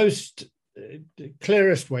 the most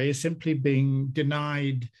clearest way is simply being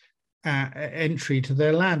denied entry to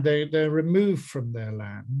their land. They're removed from their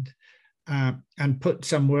land and put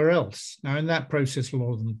somewhere else. Now, in that process, a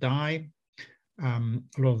lot of them die. A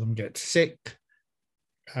lot of them get sick.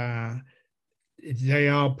 They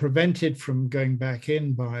are prevented from going back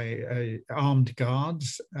in by armed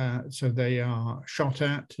guards. So they are shot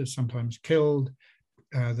at, sometimes killed.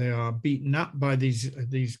 They are beaten up by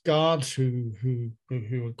these guards who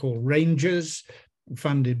are called rangers,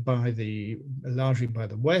 funded largely by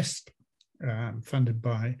the West, funded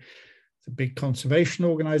by the big conservation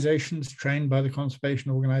organizations, trained by the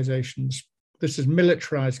conservation organizations. This is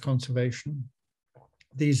militarized conservation.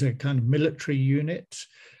 These are kind of military units,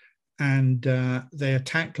 and they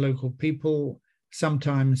attack local people,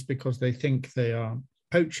 sometimes because they think they are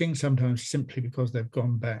poaching, sometimes simply because they've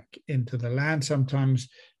gone back into the land, sometimes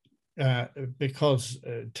because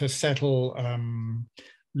to settle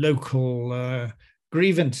local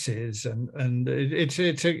grievances, and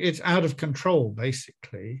it's out of control,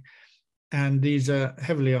 basically. And these are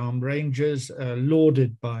heavily armed rangers,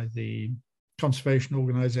 lauded by the conservation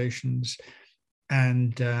organizations,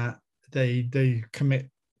 and they commit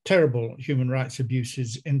terrible human rights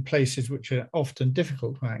abuses in places which are often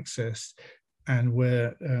difficult to access and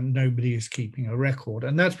where nobody is keeping a record.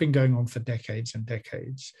 And that's been going on for decades and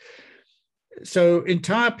decades. So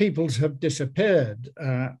entire peoples have disappeared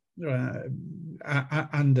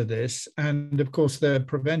under this. And of course, they're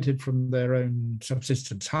prevented from their own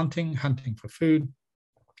subsistence hunting for food.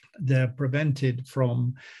 They're prevented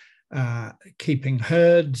from keeping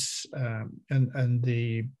herds, and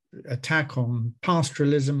the attack on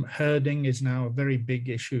pastoralism. Herding is now a very big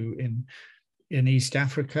issue in East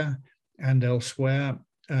Africa and elsewhere.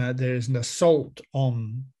 There is an assault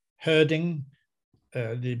on herding.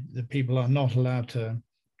 The people are not allowed to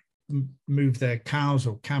move their cows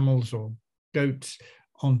or camels or goats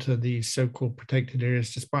onto these so-called protected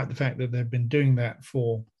areas, despite the fact that they've been doing that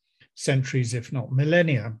for centuries, if not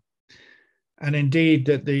millennia. And indeed,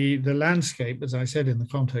 that the landscape, as I said, in the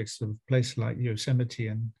context of places like Yosemite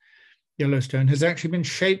and Yellowstone, has actually been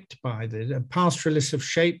shaped by the pastoralists have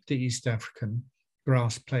shaped the East African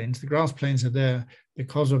grass plains. The grass plains are there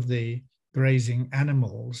because of the grazing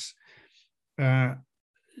animals.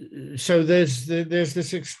 So there's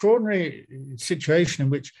this extraordinary situation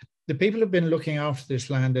in which the people who have been looking after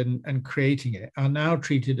this land and creating it are now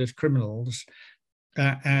treated as criminals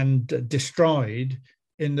and destroyed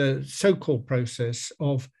in the so-called process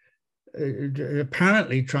of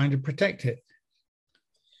apparently trying to protect it.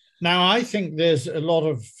 Now, I think there's a lot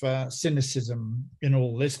of cynicism in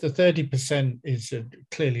all this. The 30% is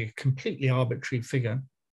clearly a completely arbitrary figure.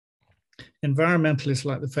 Environmentalists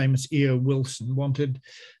like the famous E.O. Wilson wanted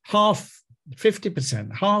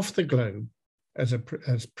 50%, half the globe as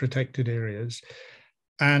protected areas.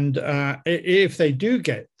 And if they do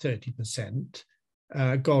get 30%,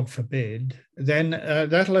 God forbid, then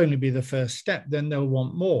that'll only be the first step. Then they'll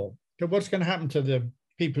want more. So what's going to happen to the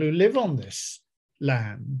people who live on this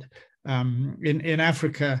land? In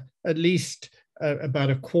Africa, at least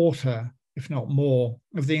about a quarter, if not more,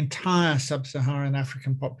 of the entire sub-Saharan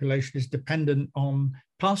African population is dependent on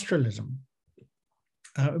pastoralism.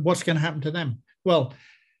 What's going to happen to them? Well,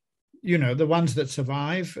 you know, the ones that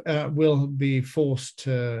survive will be forced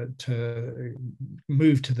to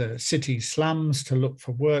move to the city slums to look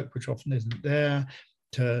for work, which often isn't there,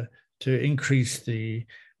 to increase the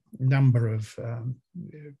number of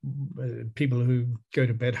people who go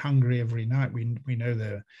to bed hungry every night. We know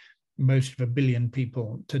that most of 1 billion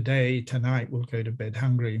people tonight will go to bed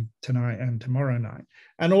hungry tonight and tomorrow night.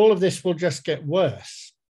 And all of this will just get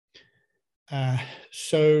worse.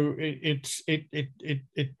 So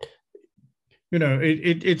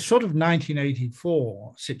it's sort of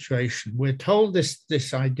 1984 situation. We're told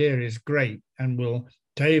this idea is great and will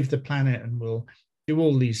save the planet and will do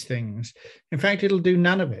all these things. In fact, it'll do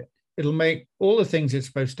none of it. It'll make all the things it's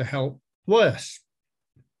supposed to help worse.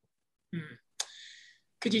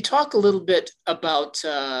 Could you talk a little bit about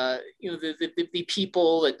the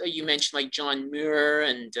people that you mentioned, like John Muir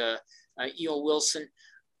and E.O. Wilson?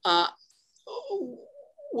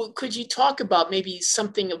 Could you talk about maybe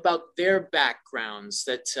something about their backgrounds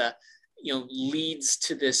that leads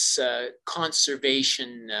to this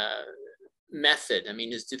conservation method? I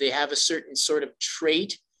mean, do they have a certain sort of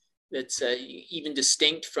trait that's even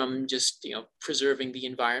distinct from just preserving the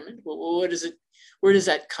environment? What is it? Where does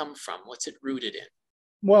that come from? What's it rooted in?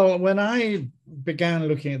 Well, when I began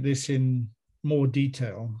looking at this in more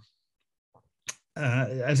detail,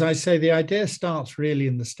 as I say, the idea starts really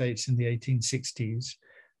in the States in the 1860s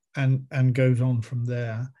and goes on from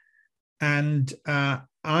there. And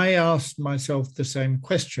I asked myself the same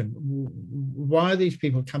question: why are these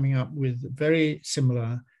people coming up with very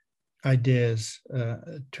similar ideas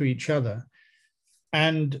to each other?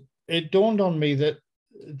 And it dawned on me that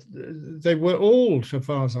they were all, so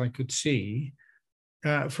far as I could see,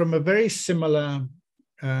 from a very similar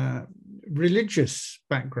religious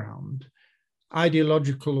background,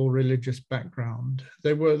 ideological or religious background.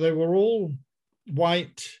 They were all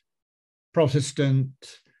white,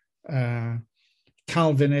 Protestant,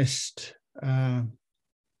 Calvinist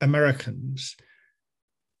Americans,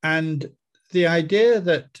 and the idea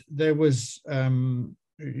that there was,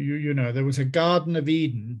 there was a Garden of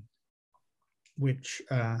Eden, which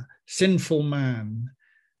sinful man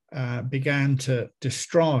began to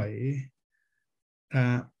destroy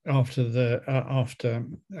after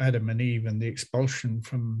Adam and Eve and the expulsion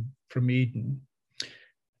from Eden,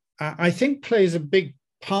 I think plays a big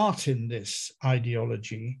part in this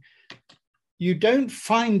ideology. You don't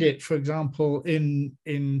find it, for example,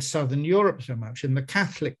 in Southern Europe so much, in the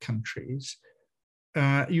Catholic countries.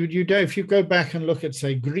 You don't, if you go back and look at,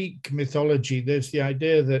 say, Greek mythology, there's the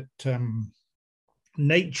idea that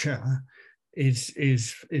nature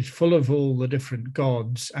is full of all the different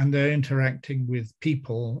gods, and they're interacting with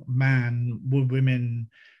people, man, women,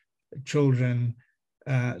 children,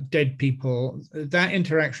 dead people. That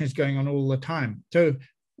interaction is going on all the time. So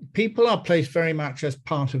people are placed very much as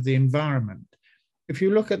part of the environment. If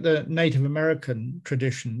you look at the Native American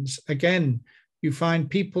traditions, again, you find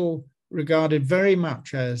people regarded very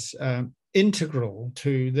much as integral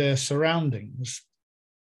to their surroundings.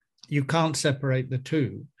 You can't separate the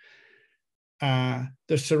two.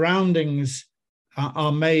 The surroundings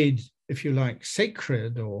are made, if you like,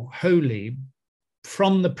 sacred or holy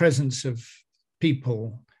from the presence of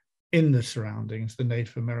people in the surroundings, the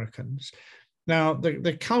Native Americans. Now,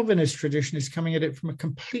 the Calvinist tradition is coming at it from a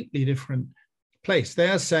completely different place. They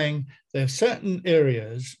are saying there are certain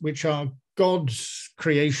areas which are God's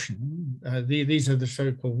creation. These are the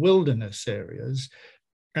so-called wilderness areas,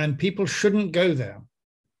 and people shouldn't go there.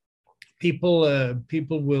 People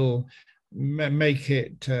will make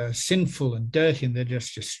it sinful and dirty, and they're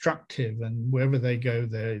just destructive. And wherever they go,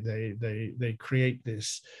 they create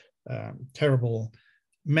this terrible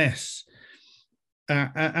mess.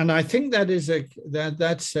 And I think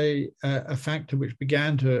that's a factor which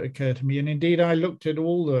began to occur to me. And indeed, I looked at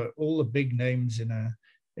all the big names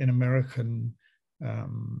in American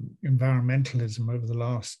environmentalism over the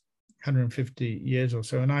last 150 years or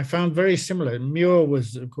so, and I found very similar. Muir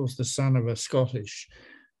was, of course, the son of a Scottish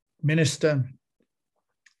minister,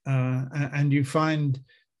 and you find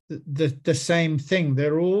the same thing.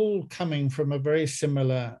 They're all coming from a very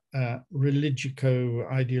similar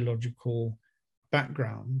religico-ideological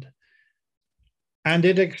background. And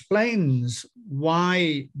it explains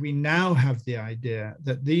why we now have the idea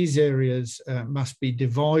that these areas must be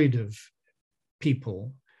devoid of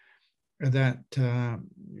people, that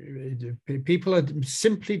people are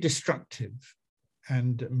simply destructive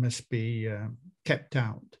and must be kept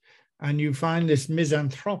out. And you find this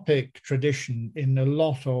misanthropic tradition in a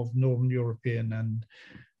lot of Northern European and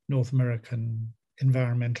North American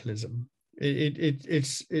environmentalism.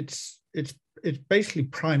 It's basically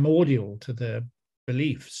primordial to their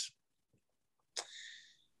beliefs.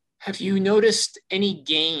 Have you noticed any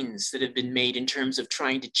gains that have been made in terms of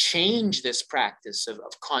trying to change this practice of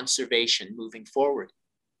conservation moving forward?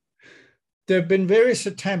 There have been various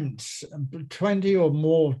attempts, 20 or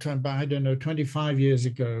more, 25 years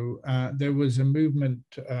ago, there was a movement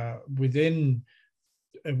within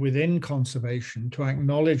conservation to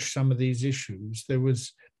acknowledge some of these issues. There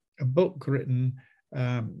was a book written,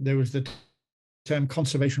 there was the term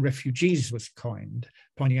conservation refugees was coined,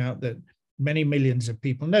 pointing out that many millions of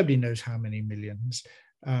people. Nobody knows how many millions.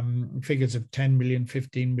 Figures of 10 million,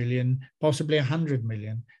 15 million, possibly 100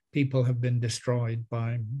 million people have been destroyed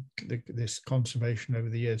by this conservation over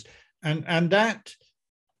the years. And that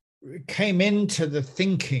came into the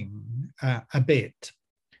thinking a bit.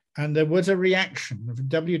 And there was a reaction.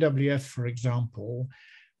 WWF, for example,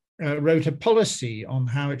 wrote a policy on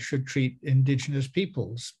how it should treat indigenous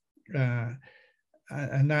peoples.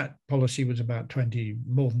 And that policy was about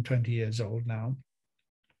more than 20 years old now.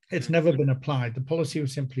 It's never been applied. The policy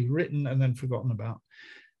was simply written and then forgotten about.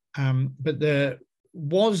 But there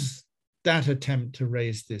was that attempt to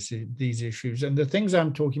raise these issues. And the things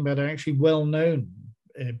I'm talking about are actually well known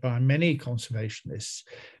by many conservationists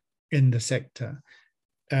in the sector.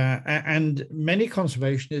 And many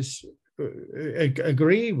conservationists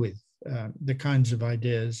agree with the kinds of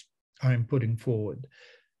ideas I'm putting forward.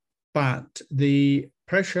 But the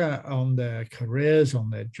pressure on their careers, on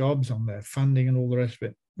their jobs, on their funding and all the rest of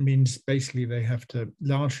it means basically they have to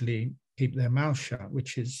largely keep their mouth shut,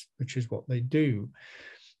 which is what they do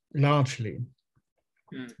largely.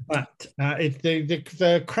 But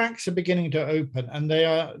the cracks are beginning to open, and they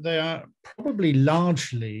are probably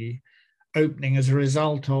largely opening as a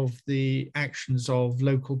result of the actions of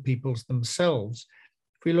local peoples themselves.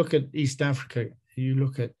 If we look at East Africa, you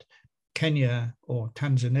look at Kenya or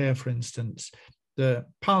Tanzania, for instance, the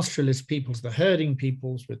pastoralist peoples, the herding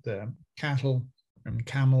peoples with their cattle and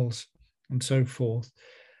camels and so forth,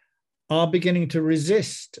 are beginning to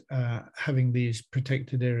resist having these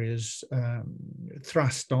protected areas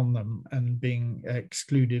thrust on them and being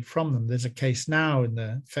excluded from them. There's a case now in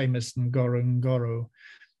the famous Ngorongoro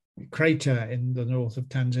crater in the north of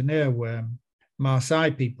Tanzania where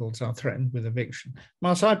Maasai peoples are threatened with eviction.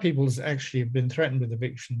 Maasai peoples actually have been threatened with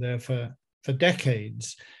eviction there for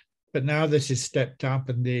decades, but now this is stepped up,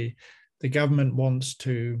 and the government wants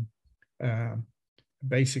to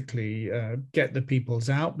basically get the peoples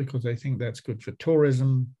out because they think that's good for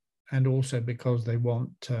tourism, and also because they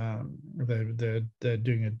want they're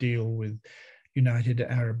doing a deal with United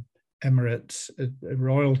Arab Emirates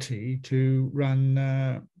royalty to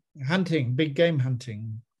run hunting, big game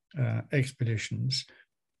hunting expeditions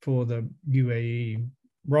for the UAE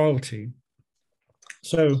royalty.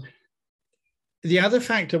 So the other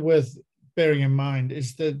factor worth bearing in mind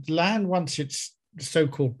is that land, once it's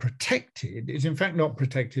so-called protected, is in fact not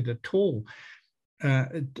protected at all.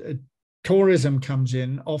 Tourism comes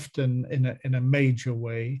in often in a major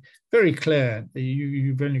way, very clear.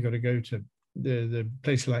 You've only got to go to the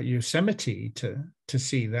place like Yosemite to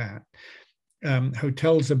see that.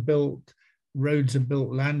 Hotels are built, roads are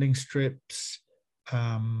built, landing strips,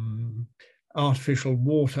 artificial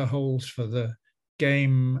water holes for the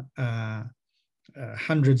game,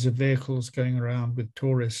 hundreds of vehicles going around with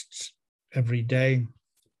tourists every day,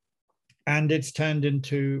 and it's turned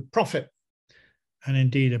into profit. And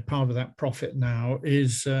indeed, a part of that profit now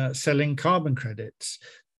is selling carbon credits,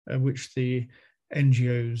 which the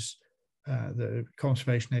NGOs, the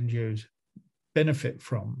conservation NGOs, benefit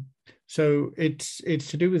from. So it's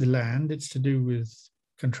to do with land, it's to do with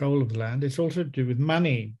control of the land, it's also to do with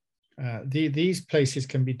money. These places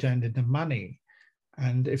can be turned into money.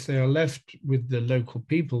 And if they are left with the local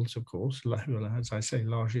peoples, of course, as I say,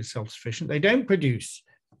 largely self-sufficient, they don't produce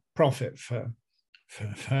profit for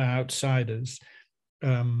outsiders.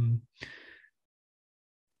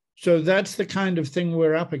 So that's the kind of thing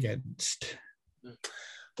we're up against.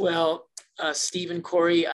 Well, Stephen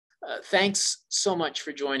Corey, thanks so much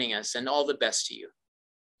for joining us, and all the best to you.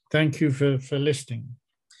 Thank you for listening.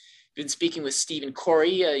 We've been speaking with Stephen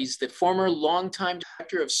Corey. He's the former longtime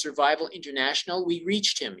director of Survival International. We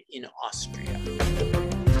reached him in Austria.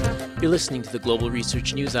 You're listening to the Global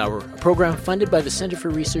Research News Hour, a program funded by the Center for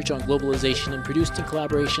Research on Globalization and produced in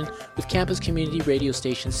collaboration with campus community radio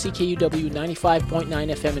station CKUW 95.9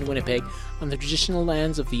 FM in Winnipeg on the traditional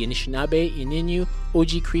lands of the Anishinaabe, Ininu,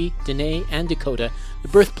 Oji-Cree, Dene, and Dakota, the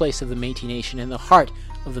birthplace of the Métis Nation and the heart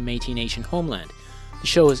of the Métis Nation homeland. The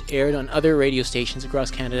show is aired on other radio stations across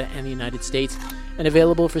Canada and the United States and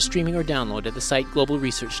available for streaming or download at the site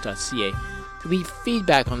globalresearch.ca. To leave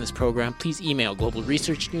feedback on this program, please email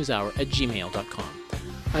globalresearchnewshour@gmail.com.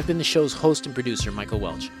 I've been the show's host and producer, Michael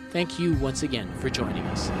Welch. Thank you once again for joining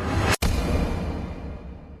us.